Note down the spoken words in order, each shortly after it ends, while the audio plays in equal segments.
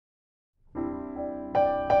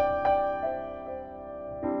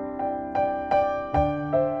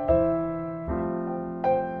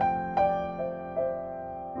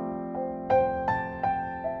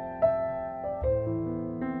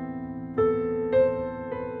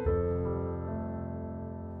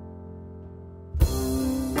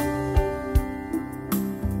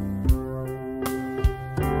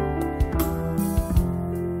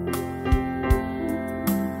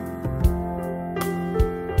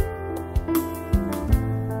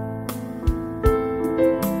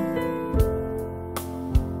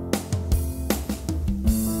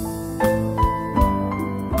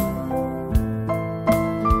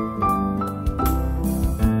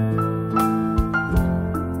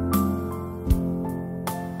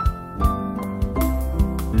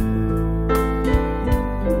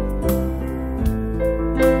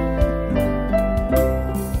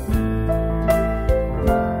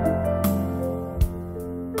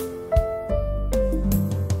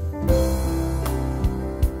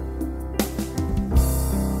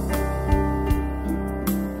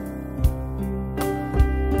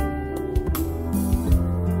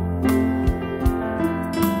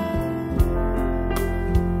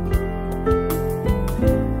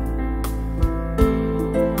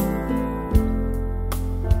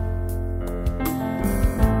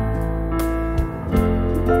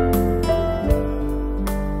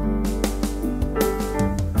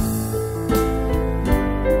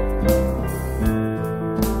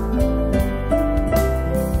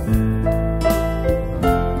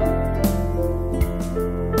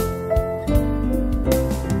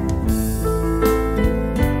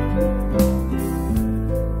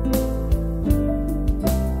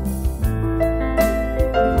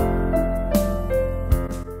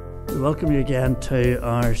welcome you again to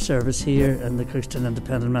our service here in the Crookston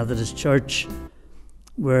Independent Methodist Church.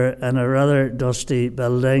 We're in a rather dusty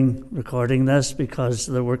building recording this because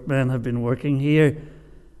the workmen have been working here,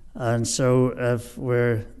 and so if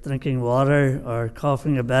we're drinking water or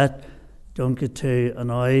coughing a bit, don't get too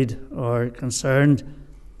annoyed or concerned.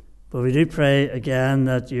 But we do pray again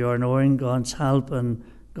that you are knowing God's help and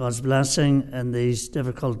God's blessing in these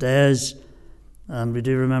difficult days, and we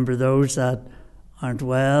do remember those that aren't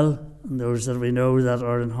well and those that we know that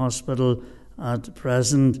are in hospital at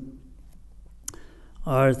present.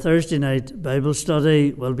 Our Thursday night Bible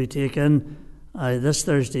study will be taken this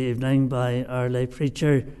Thursday evening by our lay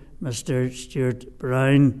preacher, Mr. Stuart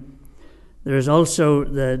Brown. There is also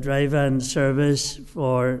the drive-in service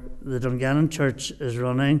for the Dungannon Church is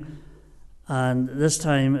running, and this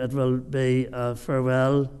time it will be a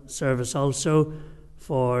farewell service also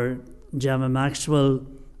for Gemma Maxwell,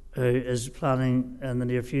 who is planning in the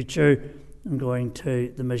near future and going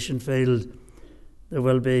to the mission field. There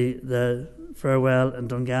will be the farewell in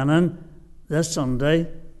Dungannon this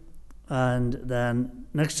Sunday, and then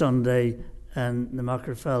next Sunday in the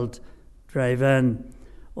Mackerfeld Drive-In.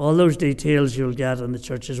 All those details you'll get on the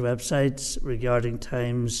church's websites regarding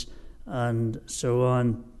times and so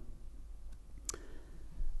on.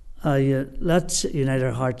 Let's unite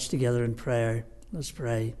our hearts together in prayer. Let's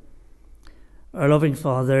pray. Our loving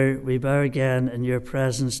Father, we bow again in your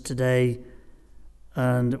presence today,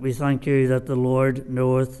 and we thank you that the Lord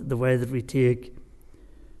knoweth the way that we take.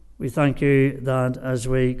 We thank you that as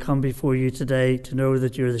we come before you today to know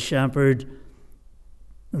that you're the shepherd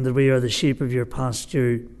and that we are the sheep of your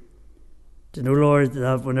pasture. To know, Lord,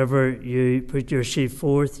 that whenever you put your sheep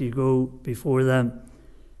forth, you go before them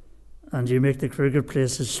and you make the crooked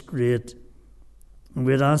places straight. And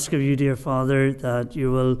we'd ask of you, dear Father, that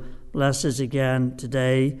you will bless us again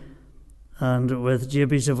today. And with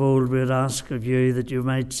Jabez of old, we would ask of you that you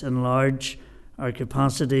might enlarge our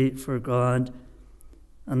capacity for God,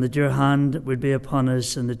 and that your hand would be upon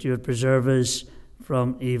us, and that you would preserve us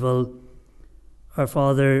from evil. Our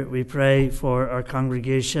Father, we pray for our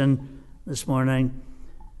congregation this morning.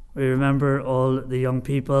 We remember all the young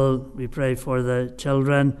people. We pray for the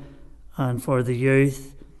children and for the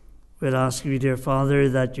youth. We'd ask of you, dear Father,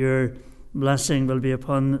 that your blessing will be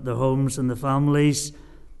upon the homes and the families,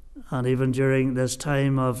 and even during this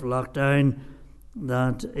time of lockdown,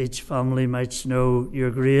 that each family might know your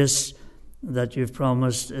grace that you've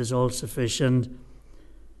promised is all sufficient.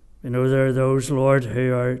 We know there are those, Lord,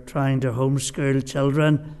 who are trying to homeschool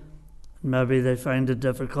children. Maybe they find it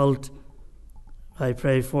difficult. I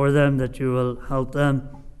pray for them that you will help them.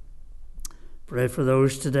 Pray for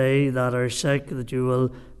those today that are sick, that you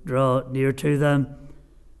will draw near to them.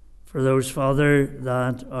 For those, Father,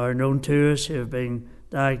 that are known to us who have been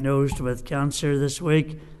diagnosed with cancer this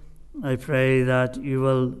week, I pray that you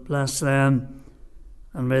will bless them,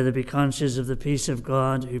 and may they be conscious of the peace of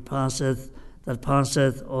God that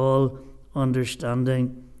passeth all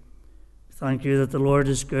understanding. Thank you that the Lord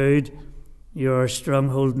is good. You are a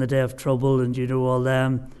stronghold in the day of trouble, and you know all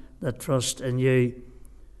them that trust in you.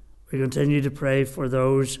 We continue to pray for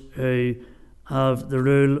those who have the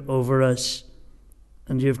rule over us,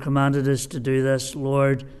 and you've commanded us to do this,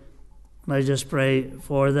 Lord. And I just pray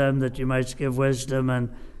for them that you might give wisdom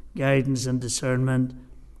and guidance and discernment.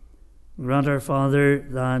 Grant, our Father,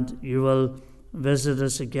 that you will visit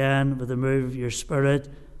us again with a move of your Spirit,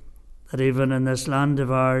 that even in this land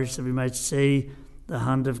of ours, that we might see the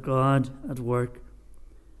hand of God at work.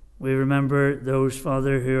 We remember those,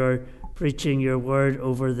 Father, who are preaching your word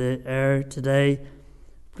over the air today.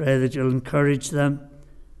 Pray that you'll encourage them.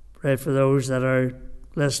 Pray for those that are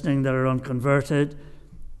listening that are unconverted,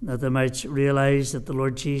 that they might realize that the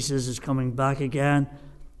Lord Jesus is coming back again,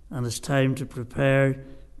 and it's time to prepare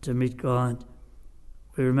to meet God.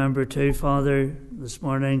 We remember too, Father, this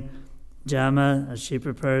morning, Gemma, as she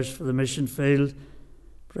prepares for the mission field.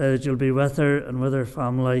 Pray that you'll be with her and with her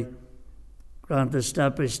family. Grant that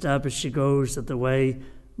step by step as she goes, that the way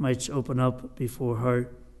might open up before her.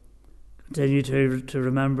 Continue to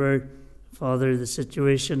remember, Father, the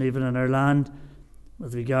situation even in our land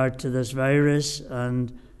with regard to this virus,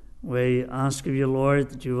 and we ask of you, Lord,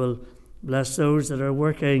 that you will bless those that are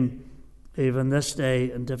working even this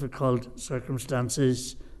day in difficult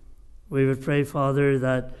circumstances. We would pray, Father,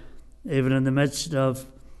 that even in the midst of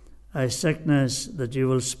a sickness, that you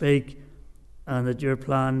will speak and that your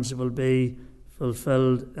plans will be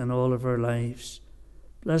fulfilled in all of our lives.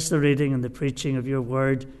 Bless the reading and the preaching of your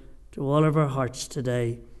word to all of our hearts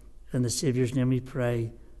today. In the Saviour's name we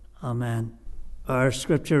pray. Amen. Our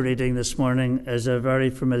scripture reading this morning is a very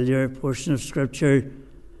familiar portion of scripture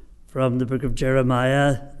from the book of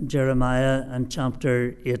Jeremiah and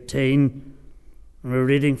chapter 18. And we're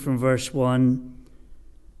reading from verse 1.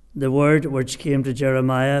 The word which came to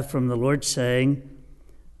Jeremiah from the Lord, saying,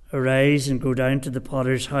 Arise and go down to the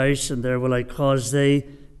potter's house, and there will I cause thee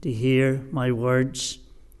to hear my words.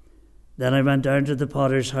 Then I went down to the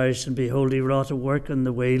potter's house, and behold, he wrought a work on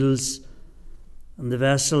the wheels, and the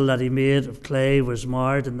vessel that he made of clay was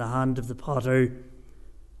marred in the hand of the potter.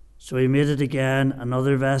 So he made it again,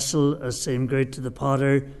 another vessel, as seemed good to the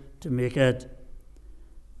potter to make it.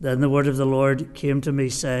 Then the word of the Lord came to me,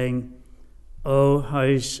 saying, O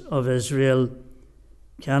house of Israel,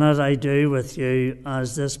 cannot I do with you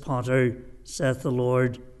as this potter, saith the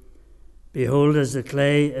Lord? Behold, as the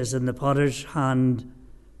clay is in the potter's hand,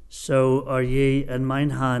 so are ye in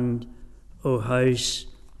mine hand, O house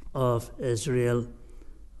of Israel.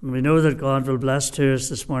 And we know that God will bless to us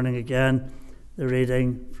this morning again the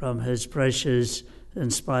reading from his precious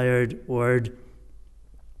inspired word.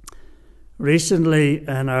 Recently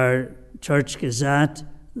in our church gazette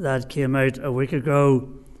that came out a week ago,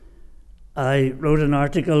 I wrote an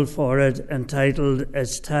article for it entitled,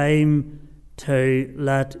 It's Time to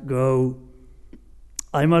Let Go.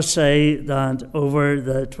 I must say that over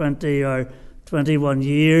the 20 or 21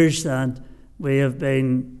 years that we have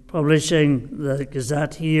been publishing the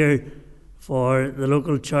Gazette here for the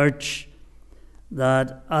local church,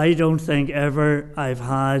 that I don't think ever I've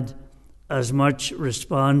had as much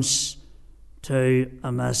response to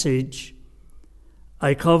a message.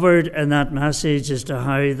 I covered in that message as to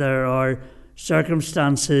how there are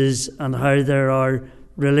circumstances and how there are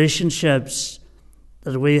relationships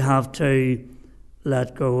that we have to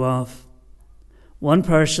let go of. One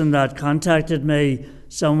person that contacted me,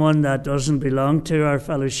 someone that doesn't belong to our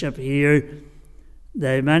fellowship here,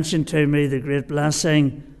 they mentioned to me the great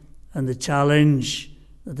blessing and the challenge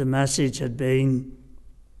that the message had been.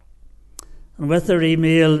 And with their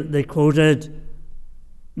email, they quoted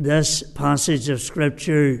this passage of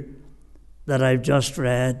Scripture that I've just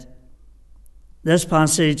read. This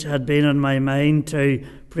passage had been on my mind to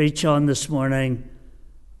preach on this morning,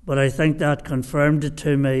 but I think that confirmed it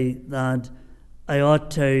to me that I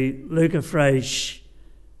ought to look afresh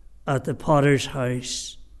at the potter's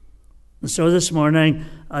house. And so this morning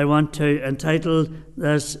I want to entitle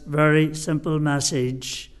this very simple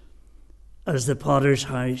message as the potter's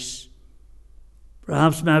house.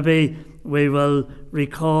 Perhaps maybe we will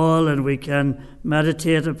recall and we can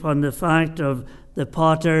meditate upon the fact of the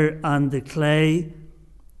potter and the clay,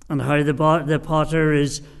 and how the potter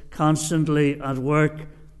is constantly at work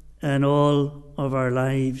in all of our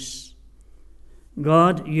lives.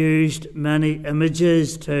 God used many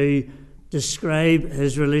images to describe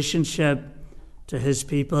his relationship to his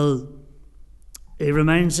people. He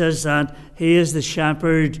reminds us that he is the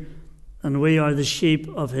shepherd and we are the sheep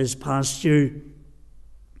of his pasture.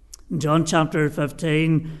 In John chapter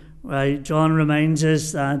 15, John reminds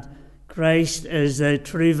us that Christ is the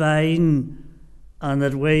true vine and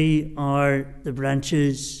that we are the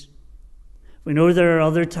branches. We know there are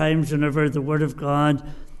other times whenever the Word of God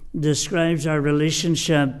describes our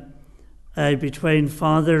relationship between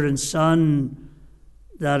Father and Son,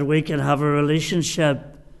 that we can have a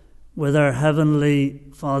relationship with our Heavenly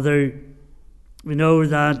Father. We know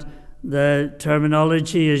that the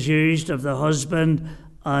terminology is used of the husband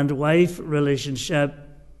and wife relationship,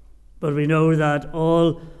 but we know that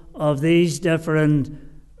all of these different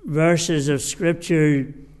verses of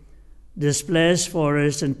Scripture displays for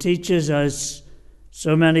us and teaches us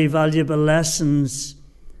so many valuable lessons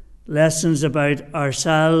about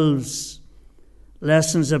ourselves,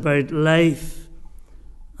 lessons about life,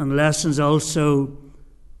 and lessons also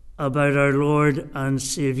about our Lord and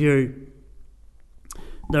Saviour.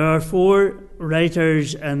 There are 4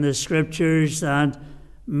 writers in the Scriptures that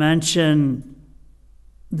mention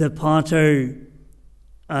the potter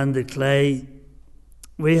and the clay.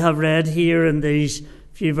 We have read here in these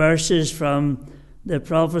few verses from the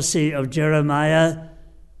prophecy of Jeremiah.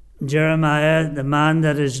 Jeremiah, the man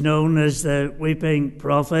that is known as the weeping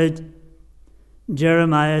prophet.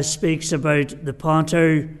 Jeremiah speaks about the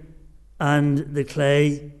potter and the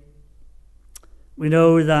clay. We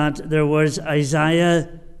know that there was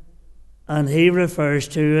Isaiah, and he refers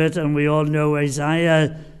to it, and we all know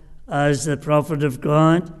Isaiah as the prophet of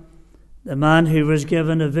God, the man who was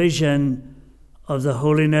given a vision of the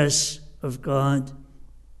holiness of God.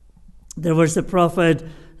 There was the prophet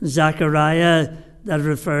Zechariah that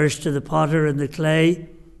refers to the potter and the clay.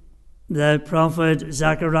 The prophet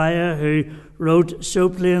Zechariah, who wrote so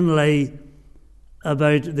plainly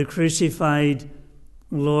about the crucified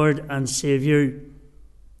Lord and Saviour.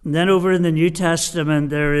 And then over in the New Testament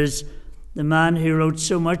there is the man who wrote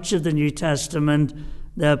so much of the New Testament,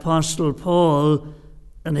 the Apostle Paul,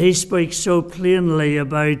 and he speaks so plainly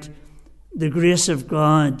about the grace of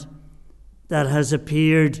God that has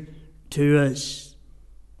appeared to us.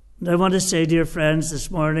 And I want to say, dear friends,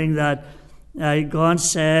 this morning that God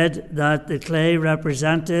said that the clay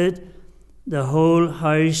represented the whole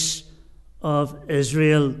house of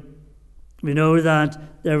Israel. We know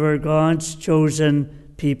that they were God's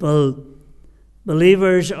chosen people.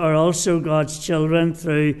 Believers are also God's children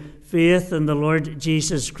through faith in the Lord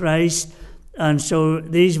Jesus Christ. And so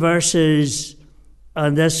these verses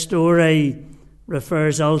and this story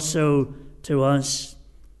refers also to us.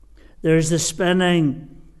 There's the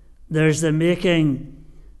spinning, there's the making,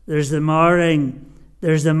 there's the marring,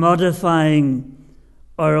 there's the modifying,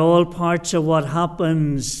 are all parts of what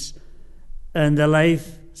happens in the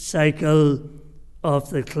life cycle of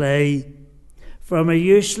the clay. From a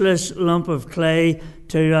useless lump of clay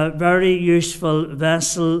to a very useful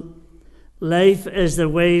vessel, life is the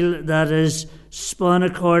wheel that is spun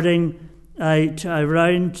according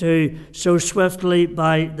around to so swiftly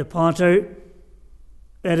by the potter.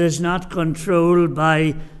 It is not controlled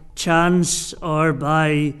by chance or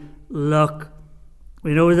by luck.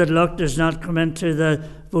 We know that luck does not come into the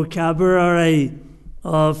vocabulary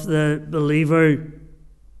of the believer.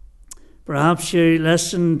 Perhaps you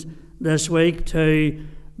listened this week to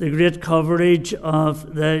the great coverage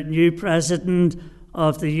of the new president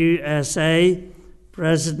of the USA,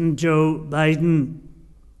 President Joe Biden.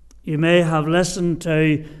 You may have listened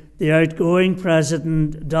to the outgoing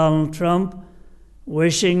President Donald Trump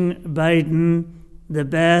wishing Biden the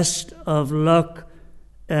best of luck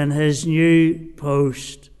in his new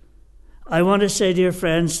post. I want to say, dear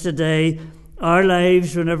friends, today, our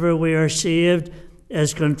lives, whenever we are saved,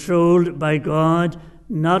 is controlled by God,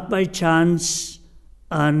 not by chance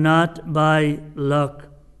and not by luck.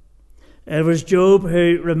 It was Job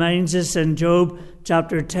who reminds us in Job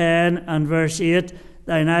chapter 10 and verse 8,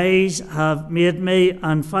 "Thine eyes have made me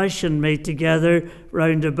and fashioned me together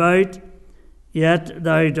round about, yet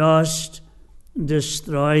thou dost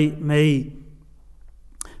destroy me."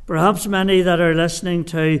 Perhaps many that are listening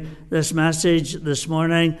to this message this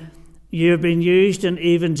morning, you have been used in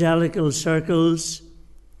evangelical circles.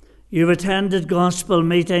 You've attended gospel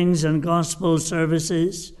meetings and gospel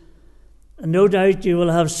services. And no doubt you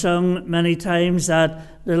will have sung many times that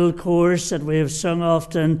little chorus that we have sung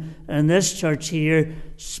often in this church here,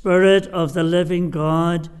 "Spirit of the living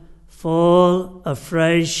God, fall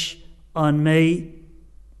afresh on me."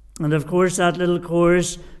 And of course that little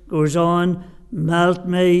chorus goes on, "Melt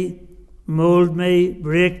me, mold me,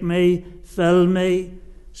 break me, fill me,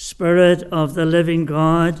 Spirit of the living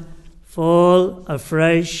God, fall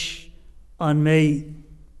afresh on me."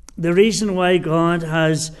 The reason why God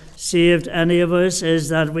has saved any of us is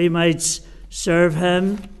that we might serve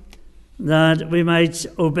him, that we might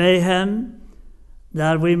obey him,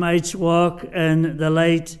 that we might walk in the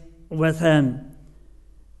light with him.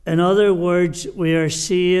 In other words, we are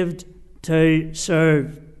saved to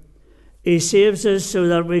serve. He saves us so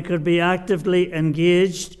that we could be actively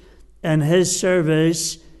engaged in his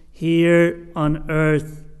service here on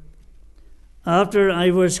earth. After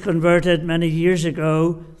I was converted many years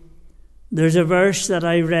ago, there's a verse that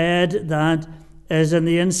I read that is in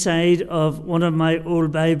the inside of one of my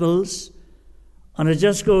old Bibles, and it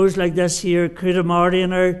just goes like this here: "Could a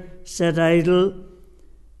mariner sit idle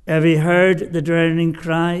if he heard the drowning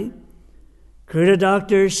cry? Could a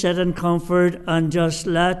doctor sit in comfort and just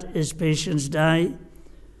let his patients die?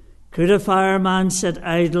 Could a fireman sit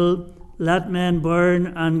idle, let men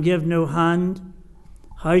burn and give no hand?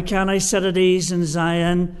 How can I sit at ease in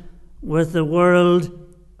Zion with the world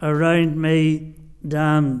around me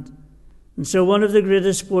damned?" And so one of the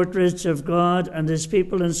greatest portraits of God and his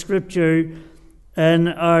people in Scripture in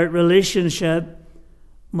our relationship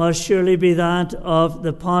must surely be that of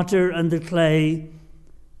the potter and the clay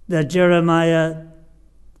that Jeremiah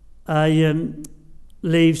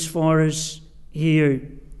leaves for us here.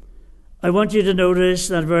 I want you to notice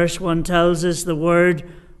that verse 1 tells us the word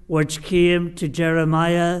which came to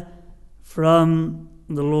Jeremiah from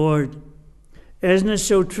the Lord. Isn't it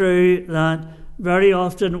so true that very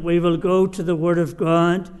often we will go to the Word of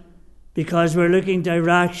God because we're looking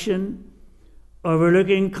direction, or we're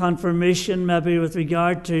looking confirmation maybe with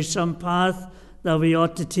regard to some path that we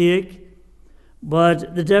ought to take.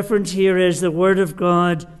 But the difference here is the Word of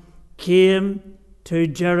God came to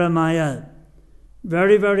Jeremiah.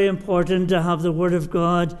 Very, very important to have the Word of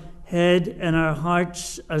God hid in our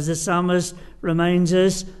hearts, as the psalmist reminds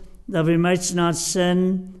us, that we might not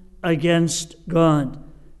sin against God.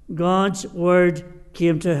 God's Word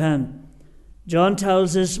came to him. John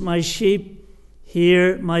tells us, my sheep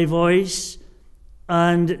hear my voice,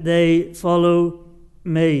 and they follow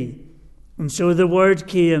me. And so the word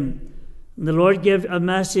came. And the Lord gave a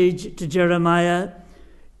message to Jeremiah.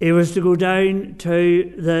 He was to go down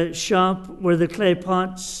to the shop where the clay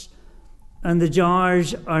pots and the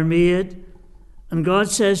jars are made. And God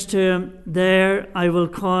says to him, there I will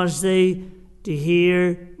cause thee to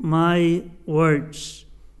hear my words.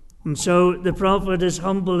 And so the prophet is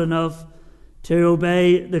humble enough to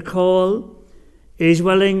obey the call. He's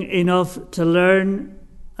willing enough to learn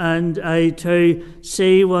and to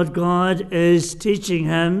see what God is teaching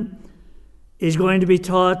him. He's going to be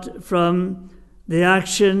taught from the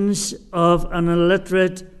actions of an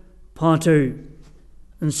illiterate potter.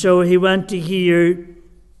 And so he went to hear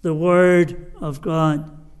the word of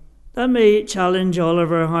God. That may challenge all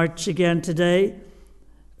of our hearts again today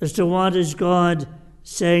as to what is God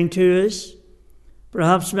saying to us.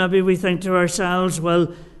 Perhaps maybe we think to ourselves,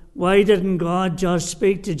 well, why didn't God just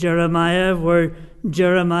speak to Jeremiah where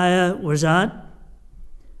Jeremiah was at?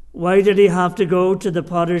 Why did he have to go to the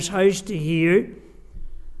potter's house to hear?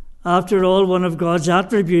 After all, one of God's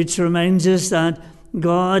attributes reminds us that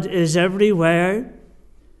God is everywhere.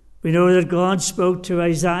 We know that God spoke to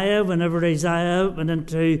Isaiah whenever Isaiah went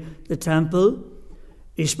into the temple.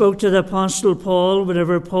 He spoke to the Apostle Paul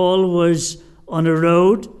whenever Paul was on a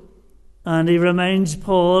road. And he reminds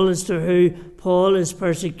Paul as to who Paul is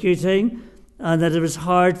persecuting, and that it was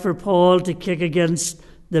hard for Paul to kick against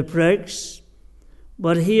the pricks.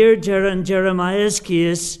 But here, in Jeremiah's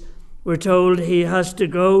case, we're told he has to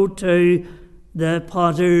go to the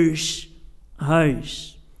potter's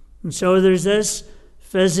house. And so there's this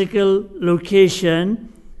physical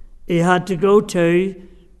location he had to go to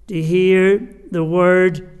hear the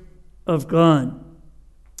word of God.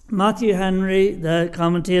 Matthew Henry, the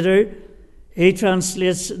commentator, he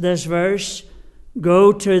translates this verse,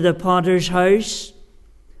 go to the potter's house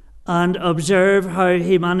and observe how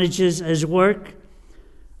he manages his work,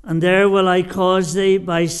 and there will I cause thee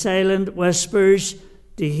by silent whispers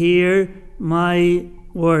to hear my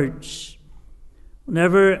words.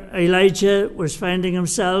 Whenever Elijah was finding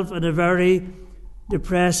himself in a very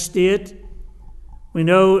depressed state, we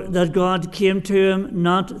know that God came to him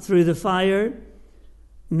not through the fire,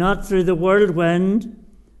 not through the whirlwind,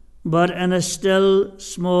 but in a still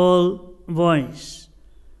small voice.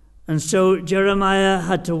 And so Jeremiah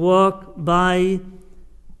had to walk by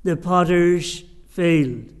the potter's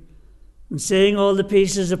field, and seeing all the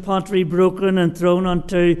pieces of pottery broken and thrown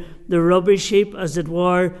onto the rubbish heap, as it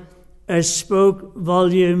were, spoke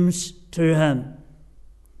volumes to him.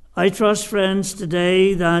 I trust, friends,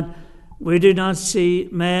 today that we do not see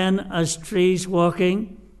men as trees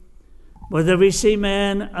walking, but that we see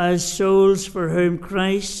men as souls for whom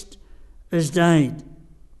Christ has died.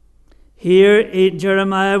 Here,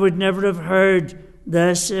 Jeremiah would never have heard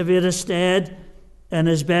this if he had stayed in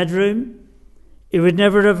his bedroom. He would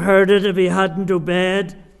never have heard it if he hadn't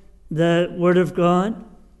obeyed the word of God.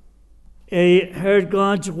 He heard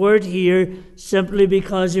God's word here simply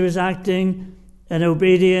because he was acting in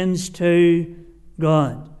obedience to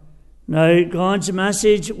God. Now, God's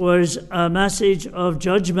message was a message of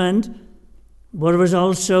judgment, but it was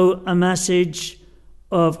also a message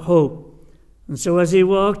of hope. And so as he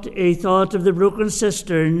walked, he thought of the broken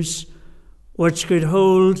cisterns which could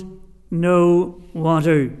hold no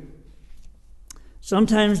water.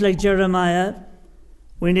 Sometimes, like Jeremiah,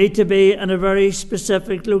 we need to be in a very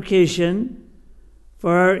specific location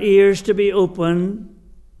for our ears to be open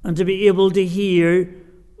and to be able to hear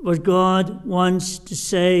what God wants to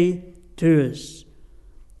say to us.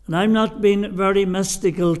 And I'm not being very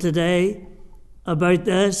mystical today about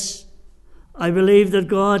this. I believe that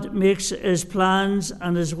God makes his plans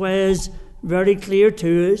and his ways very clear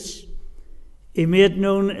to us. He made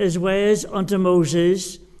known his ways unto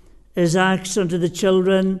Moses, his acts unto the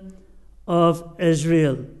children of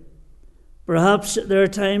Israel. Perhaps there are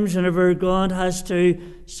times whenever God has to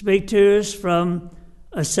speak to us from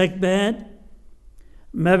a sick bed.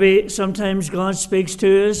 Maybe sometimes God speaks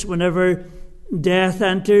to us whenever death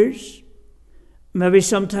enters. Maybe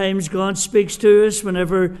sometimes God speaks to us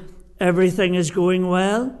whenever everything is going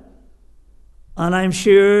well. And I'm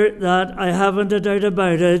sure that I haven't a doubt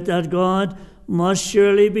about it, that God must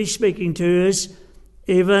surely be speaking to us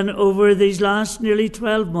even over these last nearly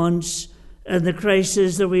 12 months and the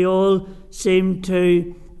crisis that we all seem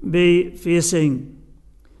to be facing.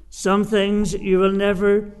 Some things you will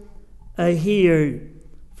never hear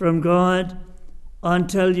from God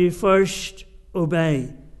until you first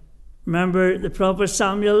obey. Remember, the prophet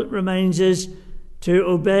Samuel reminds us to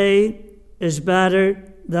obey is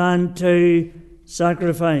better than to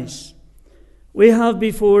sacrifice. We have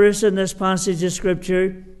before us in this passage of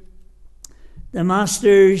Scripture the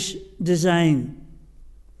Master's design.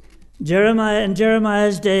 In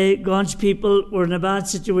Jeremiah's day, God's people were in a bad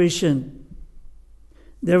situation.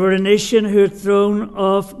 They were a nation who had thrown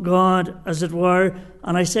off God, as it were,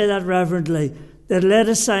 and I say that reverently. They had laid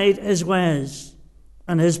aside his ways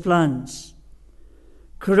and his plans.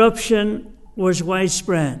 Corruption was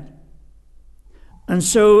widespread. And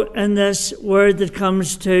so in this word that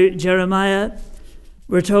comes to Jeremiah,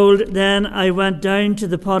 we're told, "Then I went down to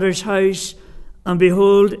the potter's house, and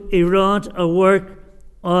behold, he wrought a work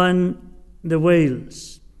on the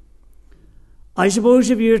wheels." I suppose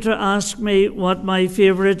if you were to ask me what my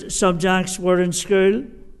favourite subjects were in school,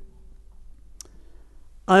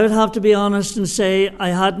 I would have to be honest and say I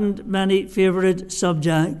hadn't many favourite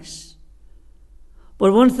subjects.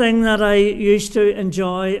 But one thing that I used to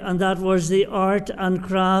enjoy, and that was the art and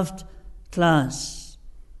craft class.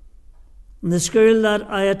 In the school that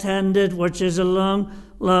I attended, which is a long,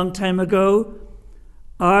 long time ago,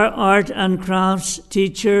 our art and crafts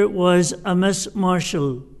teacher was a Miss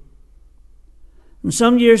Marshall. And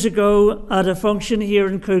some years ago, at a function here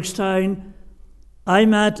in Cookstown, I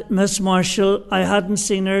met Miss Marshall. I hadn't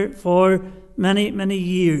seen her for many, many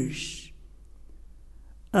years.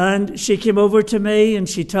 And she came over to me and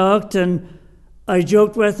she talked, and I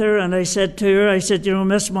joked with her and I said to her, "You know,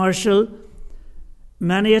 Miss Marshall,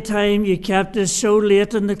 many a time you kept us so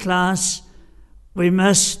late in the class, we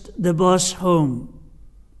missed the bus home."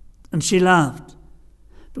 And she laughed.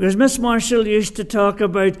 Because Miss Marshall used to talk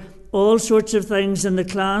about all sorts of things in the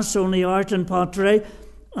class, only art and pottery.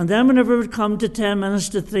 And then whenever it would come to 10 minutes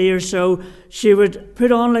to 3 or so, she would put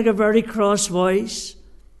on like a very cross voice.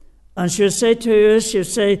 And she would say to us, she would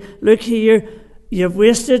say, "Look here, you've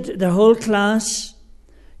wasted the whole class.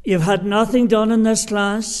 You've had nothing done in this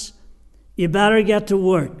class. You better get to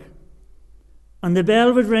work." And the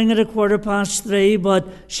bell would ring at 3:15, but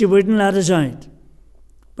she wouldn't let us out.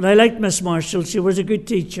 But I liked Miss Marshall. She was a good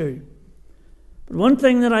teacher. But one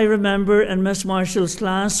thing that I remember in Miss Marshall's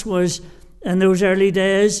class was, in those early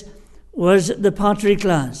days, was the pottery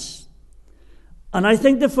class. And I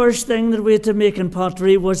think the first thing that we had to make in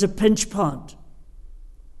pottery was a pinch pot.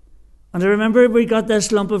 And I remember we got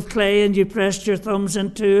this lump of clay and you pressed your thumbs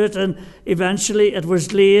into it, and eventually it was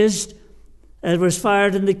glazed. It was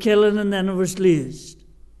fired in the kiln and then it was glazed.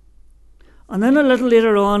 And then a little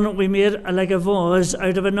later on, we made like a vase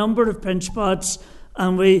out of a number of pinch pots,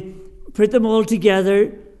 and we put them all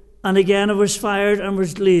together, and again it was fired and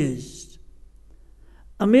was glazed.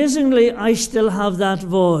 Amazingly, I still have that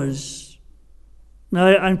vase. Now,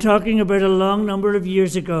 I'm talking about a long number of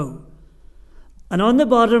years ago. And on the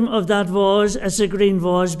bottom of that vase, it's a green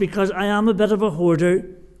vase because I am a bit of a hoarder.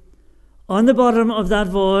 On the bottom of that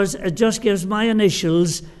vase, it just gives my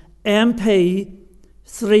initials, MP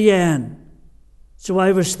 3N. So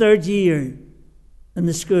I was third year in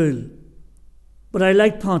the school. But I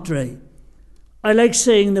like pottery. I like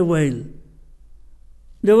seeing the wheel.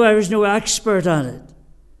 Though I was no expert at it.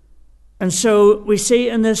 And so we see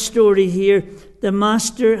in this story here, the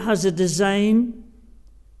Master has a design,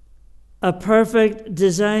 a perfect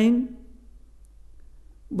design.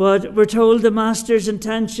 But we're told the Master's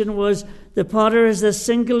intention was the potter has this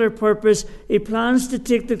singular purpose. He plans to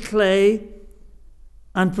take the clay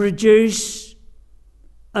and produce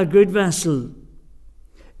a good vessel.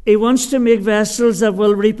 He wants to make vessels that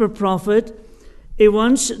will reap a profit. He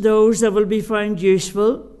wants those that will be found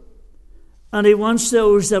useful. And he wants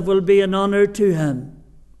those that will be an honour to him.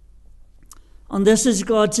 And this is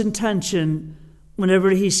God's intention whenever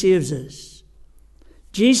he saves us.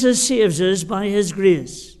 Jesus saves us by his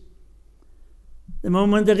grace. The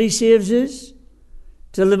moment that he saves us,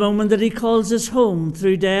 till the moment that he calls us home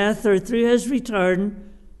through death or through his return,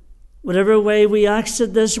 whatever way we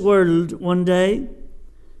exit this world one day,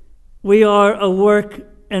 we are a work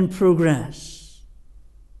in progress.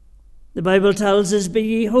 The Bible tells us, "Be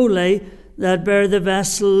ye holy, that bear the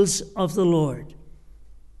vessels of the Lord."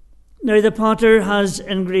 Now the potter has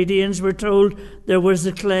ingredients. We're told there was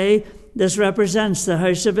the clay. This represents the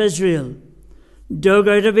house of Israel, dug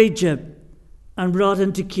out of Egypt and brought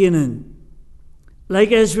into Canaan.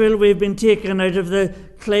 Like Israel, we've been taken out of the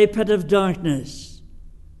clay pit of darkness.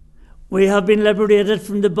 We have been liberated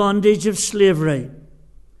from the bondage of slavery.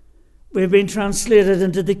 We've been translated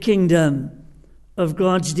into the kingdom of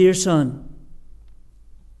God's dear Son.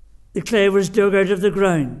 The clay was dug out of the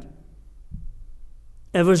ground.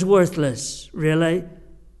 It was worthless, really,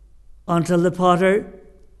 until the potter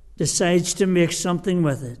decides to make something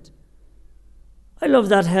with it. I love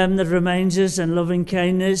that hymn that reminds us, in loving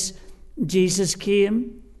kindness, Jesus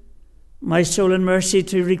came, my soul in mercy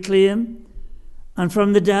to reclaim. And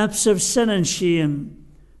from the depths of sin and shame,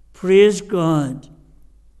 praise God,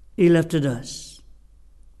 he lifted us.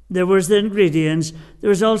 There was the ingredients. There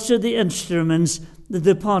was also the instruments that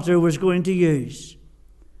the potter was going to use.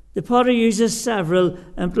 The potter uses several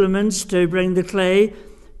implements to bring the clay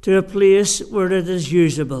to a place where it is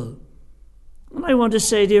usable. And I want to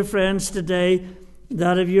say, dear friends, today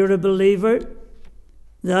that if you're a believer,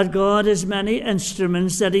 that God has many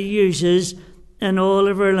instruments that he uses in all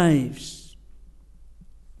of our lives.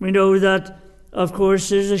 We know that, of course,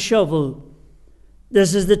 there's a shovel.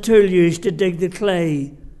 This is the tool used to dig the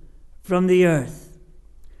clay from the earth.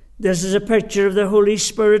 This is a picture of the Holy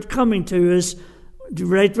Spirit coming to us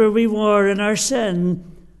right where we were in our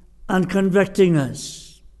sin and convicting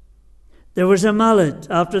us. There was a mallet.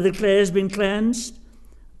 After the clay has been cleansed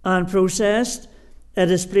and processed, it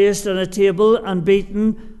is placed on a table and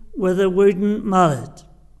beaten with a wooden mallet.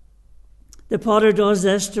 The potter does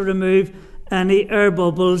this to remove any air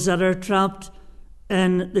bubbles that are trapped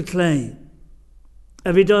in the clay.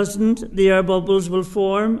 If he doesn't, the air bubbles will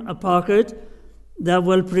form a pocket that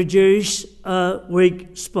will produce a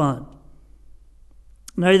weak spot.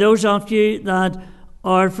 Now, those of you that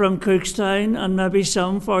are from Cookstown and maybe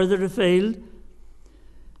some further afield,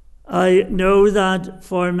 I know that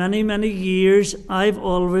for many, many years I've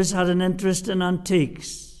always had an interest in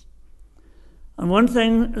antiques. And one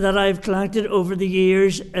thing that I've collected over the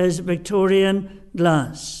years is Victorian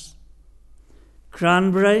glass.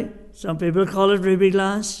 Cranberry, some people call it ruby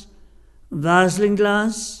glass, Vaseline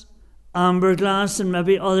glass, amber glass, and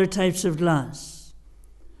maybe other types of glass.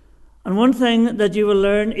 And one thing that you will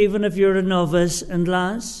learn, even if you're a novice in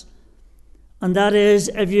glass, and that is,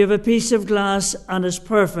 if you have a piece of glass and it's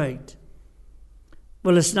perfect,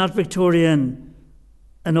 well, it's not Victorian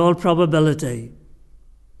in all probability.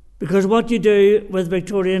 Because what you do with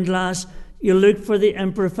Victorian glass, you look for the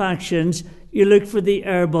imperfections, you look for the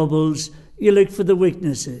air bubbles, you look for the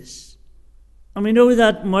weaknesses. And we know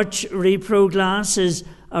that much repro glass is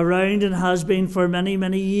around and has been for many,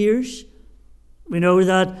 many years. We know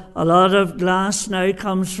that a lot of glass now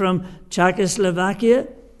comes from Czechoslovakia,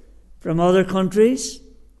 from other countries.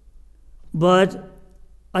 But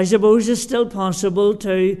I suppose it's still possible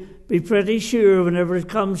to be pretty sure whenever it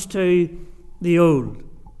comes to the old.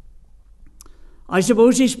 I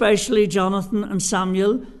suppose especially Jonathan and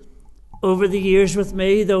Samuel, over the years with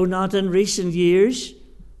me, though not in recent years,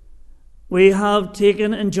 we have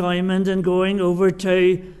taken enjoyment in going over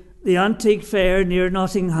to the antique fair near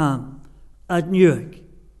Nottingham at Newark.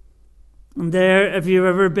 And there, if you've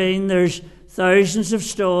ever been, there's thousands of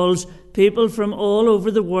stalls, people from all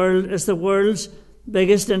over the world. It's the world's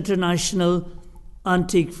biggest international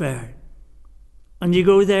antique fair. And you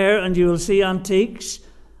go there and you will see antiques,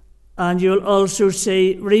 and you'll also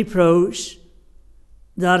see repros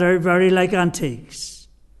that are very like antiques.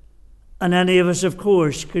 And any of us, of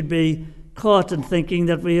course, could be caught in thinking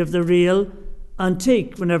that we have the real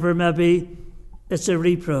antique whenever maybe it's a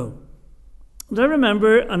repro. And I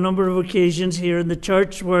remember a number of occasions here in the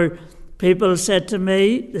church where people said to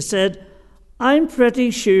me, they said, I'm pretty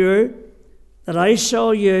sure that I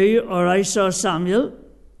saw you or I saw Samuel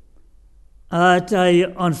at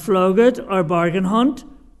on Floggett or Bargain Hunt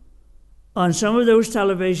on some of those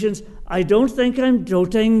televisions. I don't think I'm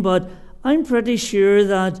doting, but I'm pretty sure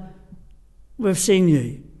that we've seen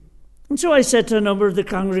you. And so I said to a number of the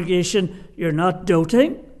congregation, you're not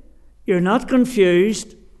doting, you're not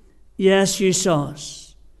confused, yes, you saw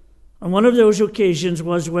us. And one of those occasions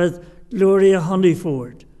was with Gloria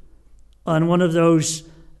Honeyford on one of those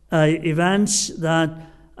events that,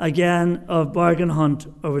 again, of Bargain Hunt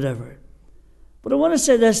or whatever. But I want to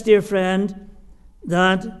say this, dear friend,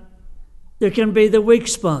 that there can be the weak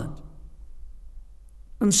spot.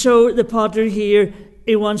 And so the potter here,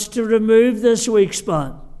 he wants to remove this weak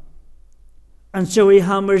spot. And so he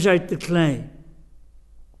hammers out the clay.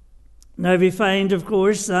 Now we find, of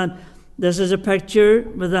course, that this is a picture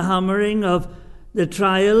with the hammering of the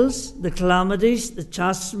trials, the calamities, the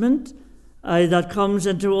chastisement that comes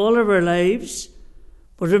into all of our lives.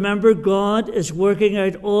 But remember, God is working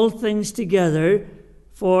out all things together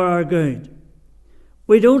for our good.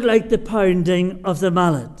 We don't like the pounding of the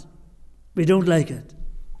mallet. We don't like it.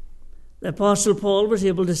 The Apostle Paul was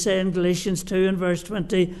able to say in Galatians 2 and verse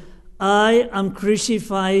 20, I am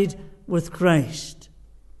crucified with Christ.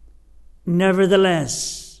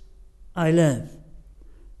 Nevertheless, I live.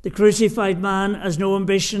 The crucified man has no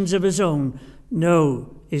ambitions of his own.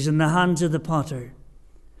 No, he's in the hands of the potter.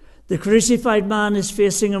 The crucified man is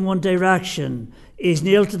facing in one direction. He's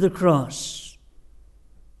nailed to the cross.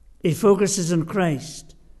 He focuses on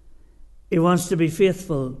Christ. He wants to be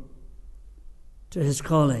faithful to his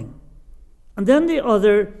calling. And then the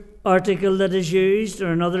other article that is used,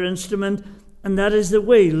 or another instrument, and that is the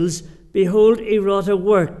wheels. Behold, he wrought a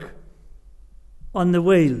work on the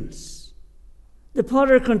wheels. The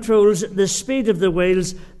potter controls the speed of the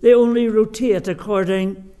wheels. They only rotate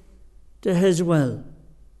according to his will.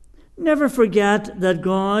 Never forget that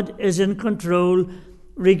God is in control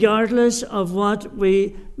regardless of what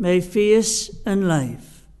we may face in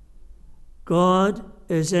life. God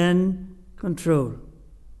is in control.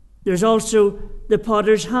 There's also the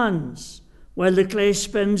potter's hands. While the clay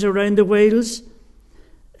spins around the wheels,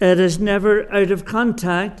 it is never out of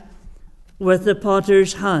contact with the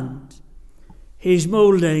potter's hand. He's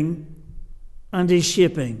moulding and he's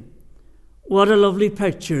shaping. What a lovely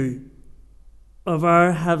picture of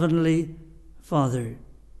our Heavenly Father.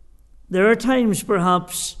 There are times,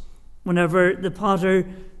 perhaps, whenever the potter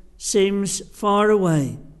seems far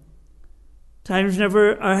away. Times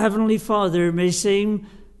whenever our Heavenly Father may seem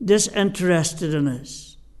disinterested in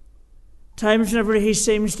us. Times whenever he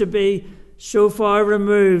seems to be so far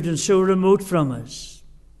removed and so remote from us.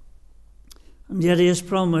 And yet he has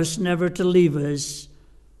promised never to leave us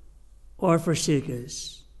or forsake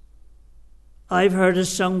us. I've heard it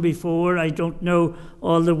sung before. I don't know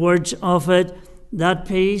all the words of it. That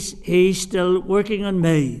piece, he's still working on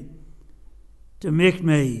me to make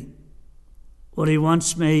me what he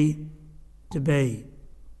wants me to be.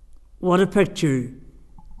 What a picture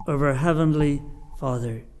of our Heavenly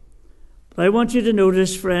Father. But I want you to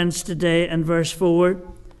notice, friends, today in verse 4,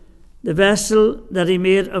 the vessel that he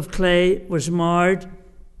made of clay was marred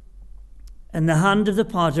in the hand of the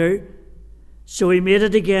potter, so he made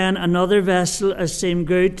it again another vessel as seemed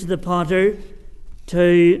good to the potter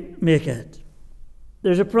to make it.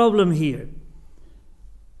 There's a problem here,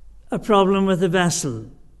 a problem with the vessel.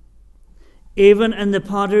 Even in the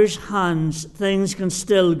potter's hands, things can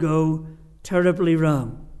still go terribly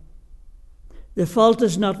wrong. The fault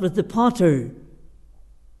is not with the potter.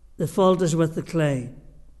 The fault is with the clay.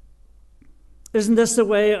 Isn't this the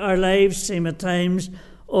way our lives seem at times?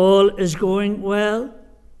 All is going well.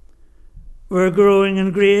 We're growing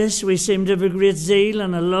in grace. We seem to have a great zeal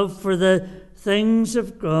and a love for the things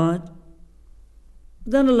of God.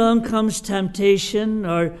 Then along comes temptation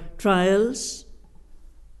or trials,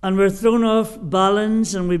 and we're thrown off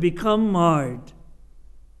balance and we become marred.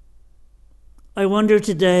 I wonder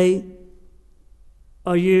today,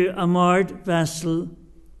 are you a marred vessel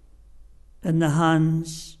in the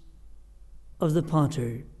hands of the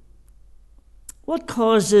potter? What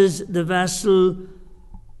causes the vessel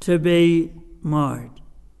to be marred?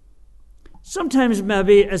 Sometimes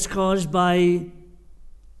maybe it's caused by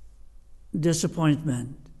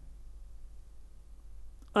disappointment.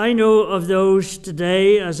 I know of those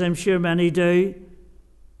today, as I'm sure many do,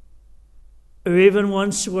 who even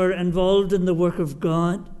once were involved in the work of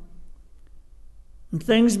God, and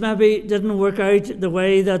things maybe didn't work out the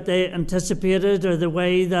way that they anticipated or the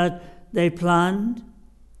way that they planned.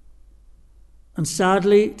 And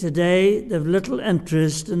sadly, today, they have little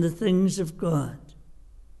interest in the things of God.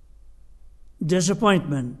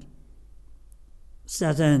 Disappointment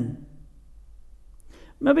set in.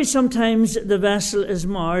 Maybe sometimes the vessel is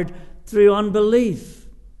marred through unbelief.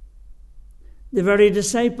 The very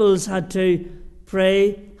disciples had to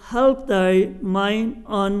pray, "Help thou mine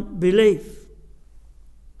unbelief."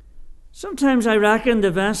 Sometimes I reckon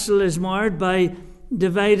the vessel is marred by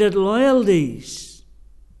divided loyalties.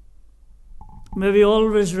 May we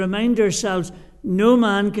always remind ourselves, no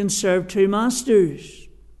man can serve two masters.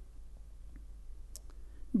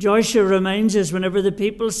 Joshua reminds us whenever the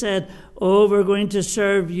people said, "Oh, we're going to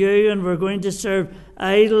serve you and we're going to serve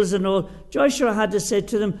idols and all," Joshua had to say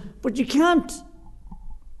to them, "But you can't.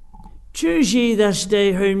 Choose ye this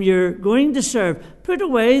day whom you're going to serve. Put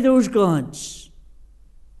away those gods."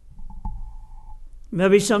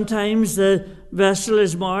 Maybe sometimes the vessel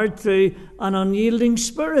is marred through an unyielding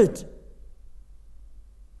spirit.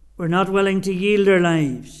 We're not willing to yield our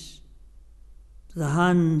lives to the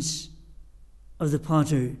hands of the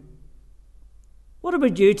potter. What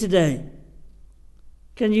about you today?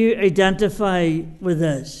 Can you identify with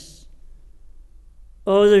this?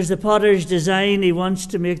 Oh, there's the potter's design. He wants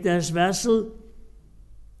to make this vessel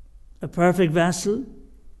a perfect vessel.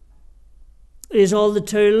 He has all the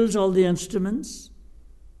tools, all the instruments.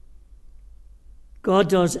 God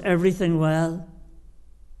does everything well.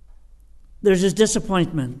 There's his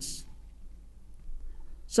disappointments.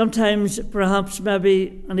 Sometimes, perhaps,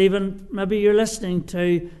 maybe, and even maybe you're listening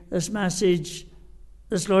to this message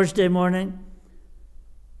this Lord's Day morning.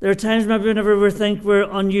 There are times maybe whenever we think we're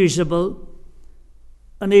unusable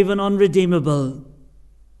and even unredeemable.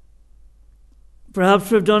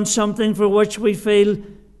 Perhaps we've done something for which we feel,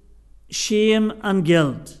 shame and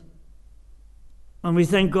guilt, and we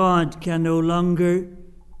think God can no longer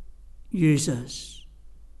use us.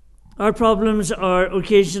 Our problems are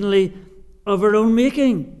occasionally of our own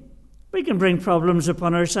making. We can bring problems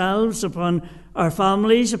upon ourselves, upon our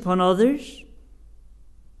families, upon others.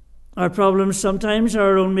 Our problems sometimes are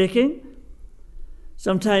our own making.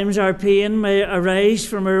 Sometimes our pain may arise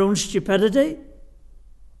from our own stupidity.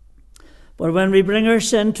 But when we bring our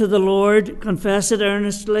sin to the Lord, confess it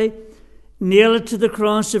earnestly, nail it to the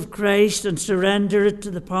cross of Christ and surrender it to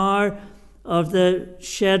the power of the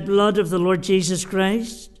shed blood of the Lord Jesus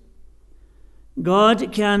Christ,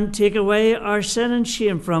 God can take away our sin and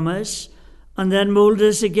shame from us and then mould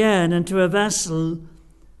us again into a vessel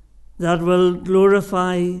that will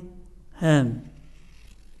glorify Him.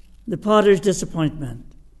 The potter's disappointment.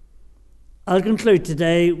 I'll conclude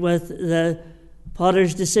today with the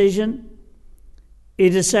potter's decision. He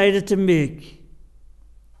decided to make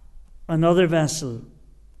another vessel.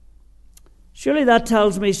 Surely that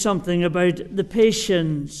tells me something about the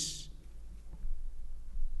patience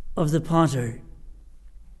of the potter.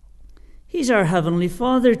 He's our Heavenly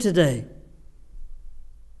Father today.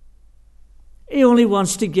 He only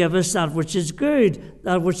wants to give us that which is good,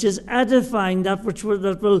 that which is edifying, that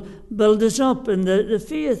will build us up in the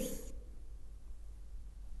faith.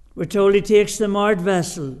 We're told He takes the marred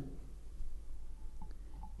vessel.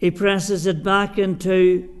 He presses it back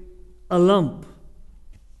into a lump,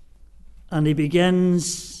 and He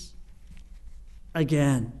begins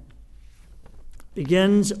again.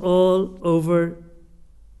 Begins all over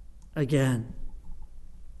again.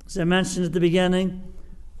 As I mentioned at the beginning,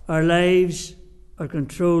 our lives are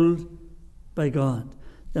controlled by God.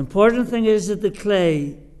 The important thing is that the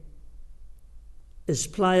clay is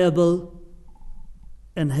pliable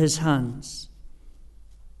in His hands.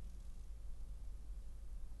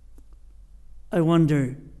 I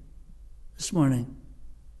wonder this morning,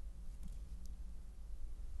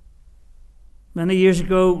 many years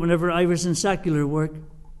ago, whenever I was in secular work,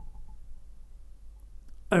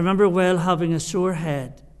 I remember well having a sore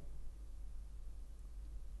head.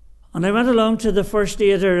 And I went along to the first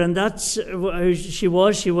aider, and that's who she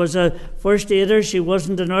was. She was a first aider. She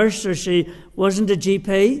wasn't a nurse, or she wasn't a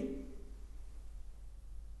GP.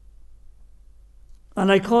 And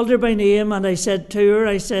I called her by name, and I said to her,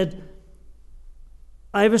 I said,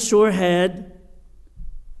 I have a sore head.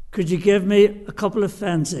 Could you give me a couple of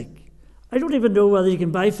Fensic? I don't even know whether you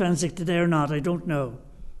can buy Fensic today or not. I don't know.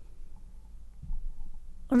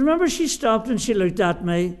 And I remember she stopped and she looked at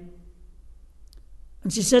me.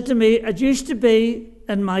 And she said to me, it used to be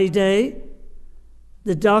in my day,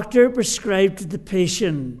 the doctor prescribed to the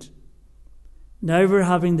patient. Now we're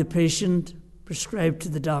having the patient prescribed to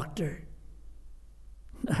the doctor.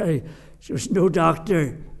 Now, she was no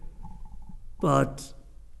doctor, but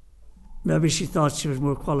maybe she thought she was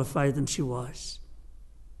more qualified than she was.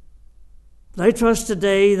 But I trust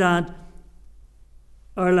today that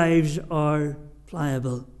our lives are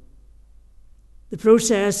pliable. The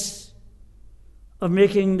process of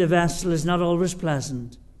making the vessel is not always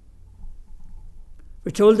pleasant.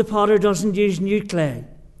 We're told the potter doesn't use new clay.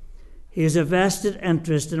 He has a vested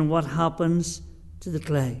interest in what happens to the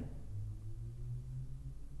clay.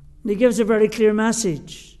 And he gives a very clear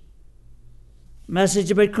message.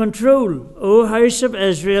 Message about control. O house of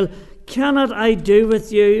Israel, cannot I do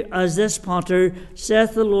with you as this potter,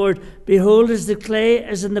 saith the Lord? Behold, as the clay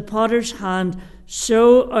is in the potter's hand,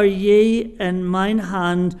 so are ye in mine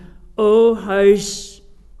hand, O house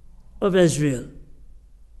of Israel.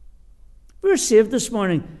 We're saved this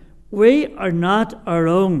morning. We are not our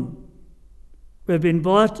own. We've been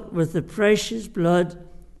bought with the precious blood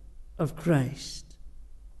of Christ.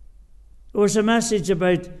 There was a message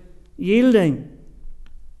about yielding.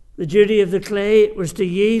 The duty of the clay was to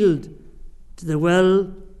yield to the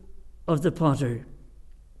will of the potter.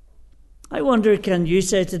 I wonder, can you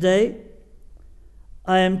say today,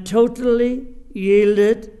 I am totally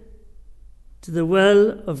yielded to the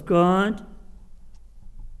will of God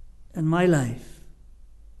in my life?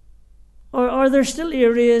 Or are there still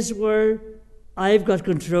areas where I've got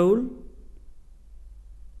control?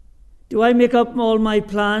 Do I make up all my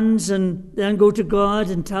plans and then go to God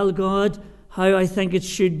and tell God how I think it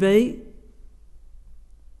should be?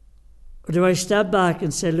 Or do I step back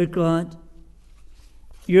and say, look, God,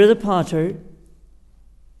 you're the potter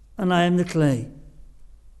and I am the clay.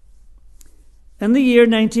 In the year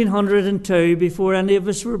 1902, before any of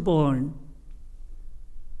us were born,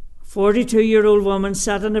 a 42-year-old woman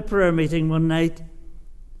sat in a prayer meeting one night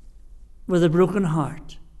with a broken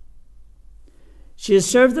heart. She has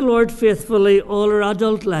served the Lord faithfully all her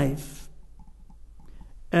adult life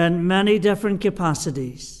in many different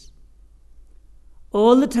capacities.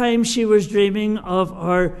 All the time she was dreaming of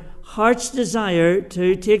her heart's desire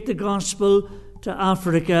to take the gospel to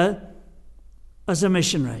Africa as a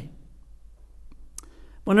missionary.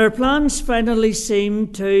 When her plans finally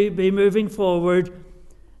seemed to be moving forward,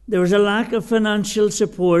 there was a lack of financial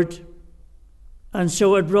support, and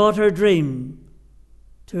so it brought her dream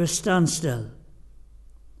to a standstill.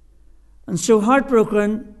 And so,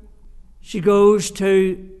 heartbroken, she goes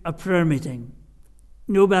to a prayer meeting.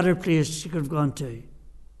 No better place she could have gone to.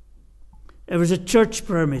 It was a church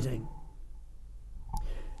prayer meeting.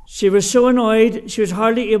 She was so annoyed she was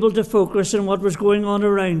hardly able to focus on what was going on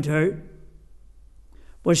around her.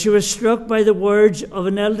 But she was struck by the words of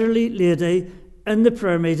an elderly lady in the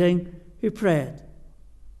prayer meeting who prayed.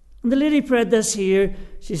 And the lady prayed this here.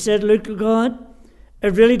 She said, "Look, God,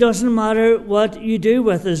 it really doesn't matter what you do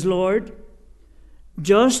with us, Lord,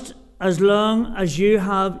 just as long as you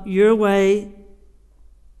have your way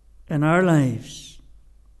in our lives."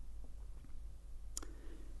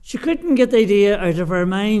 She couldn't get the idea out of her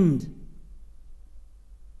mind.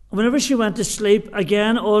 Whenever she went to sleep,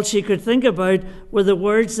 again, all she could think about were the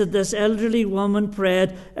words that this elderly woman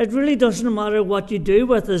prayed. "It really doesn't matter what you do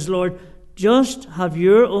with us, Lord, just have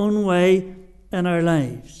your own way in our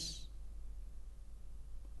lives."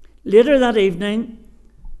 Later that evening,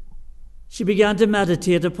 she began to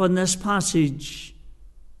meditate upon this passage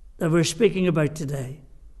that we're speaking about today.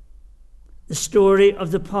 The story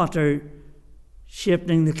of the potter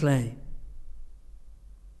shaping the clay.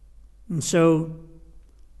 And so,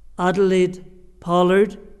 Adelaide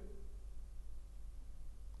Pollard,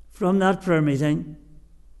 from that prayer meeting,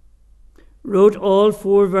 wrote all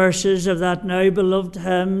 4 verses of that now beloved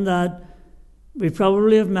hymn that we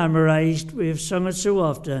probably have memorized. We have sung it so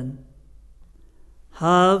often.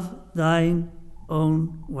 "Have thine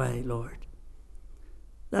own way, Lord."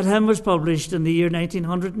 That hymn was published in the year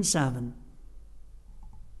 1907.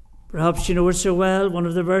 Perhaps you know it so well. One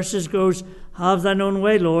of the verses goes, "Have thine own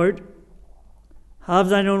way, Lord. Have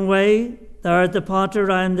thine own way, thou art the potter,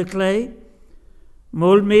 I am the clay.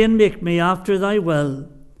 Mould me and make me after thy will,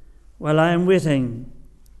 while I am waiting,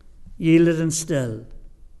 yielded and still."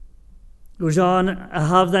 Goes on,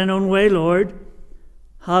 "Have thine own way, Lord.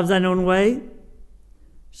 Have thine own way.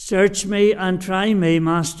 Search me and try me,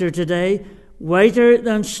 Master, today. Whiter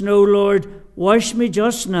than snow, Lord, wash me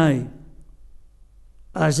just now,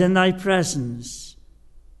 as in thy presence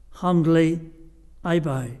humbly I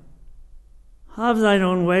bow." Have thine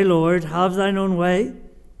own way, Lord, have thine own way.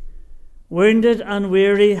 Wounded and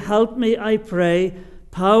weary, help me, I pray.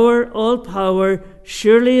 Power, all power,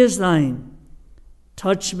 surely is thine.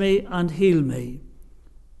 Touch me and heal me,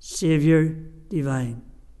 Saviour divine.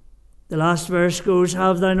 The last verse goes,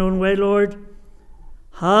 "Have thine own way, Lord.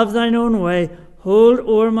 Have thine own way. Hold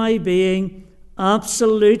o'er my being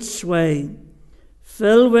absolute sway.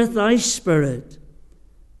 Fill with thy Spirit,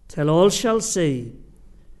 till all shall see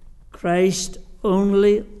Christ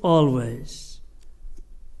only always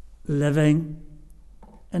living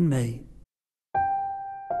in me."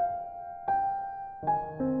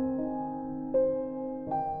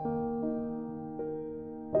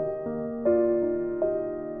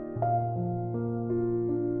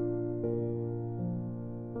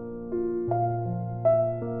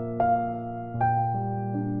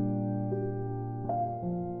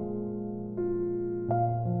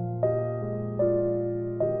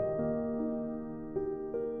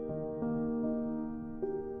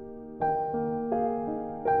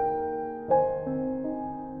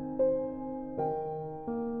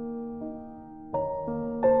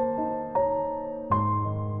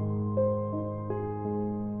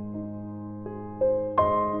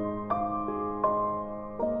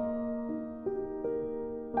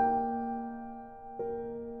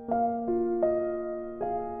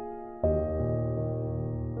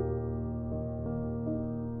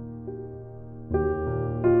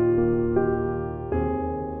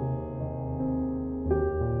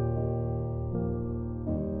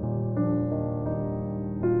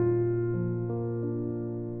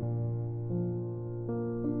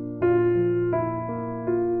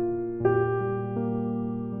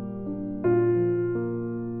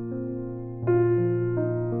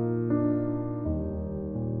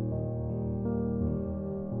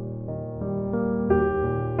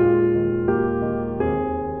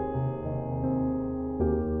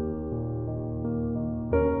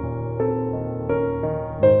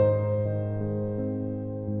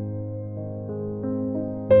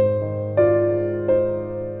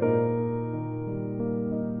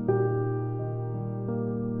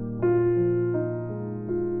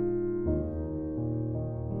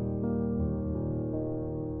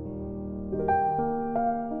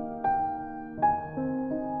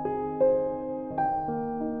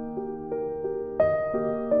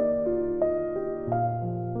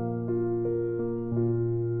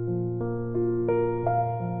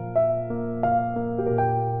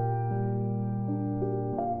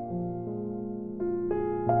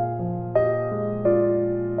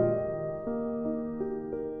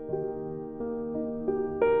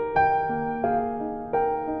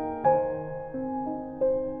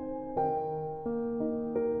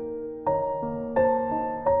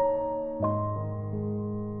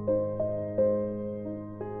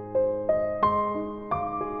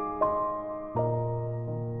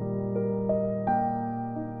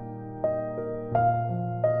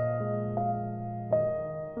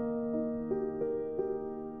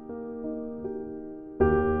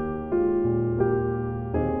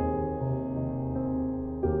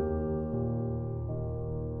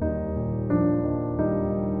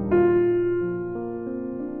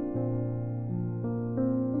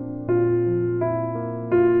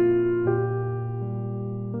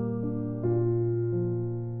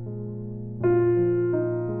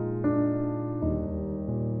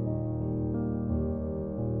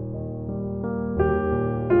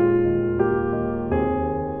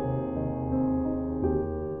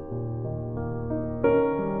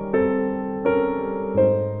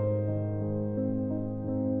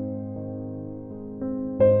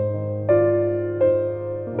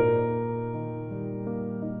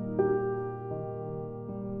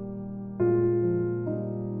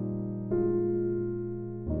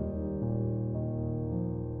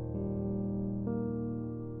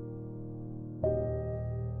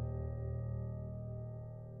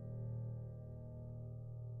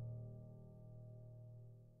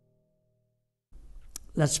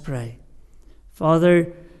 Let's pray.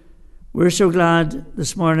 Father, we're so glad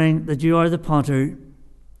this morning that you are the potter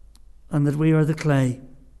and that we are the clay.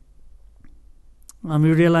 And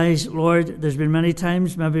we realise, Lord, there's been many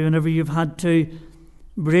times, maybe whenever you've had to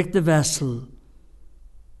break the vessel,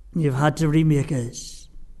 you've had to remake us.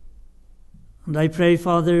 And I pray,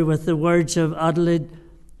 Father, with the words of Adelaide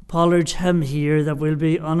Pollard's hymn here, that we'll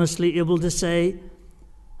be honestly able to say,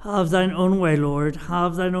 have thine own way, Lord,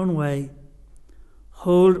 have thine own way.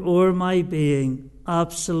 Hold o'er my being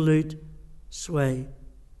absolute sway.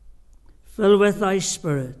 Fill with thy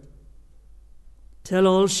Spirit, till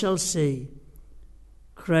all shall see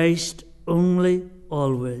Christ only,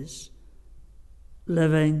 always,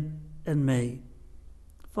 living in me.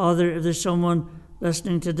 Father, if there's someone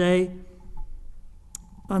listening today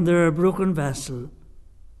and they're a broken vessel,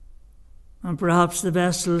 and perhaps the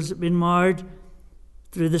vessel's been marred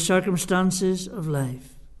through the circumstances of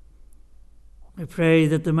life, I pray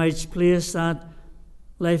that they might place that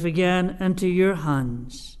life again into your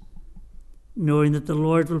hands, knowing that the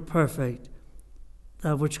Lord will perfect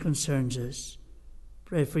that which concerns us.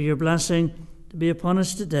 Pray for your blessing to be upon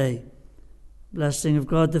us today. Blessing of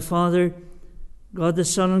God the Father, God the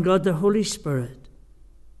Son, and God the Holy Spirit.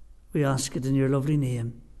 We ask it in your lovely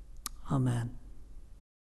name. Amen.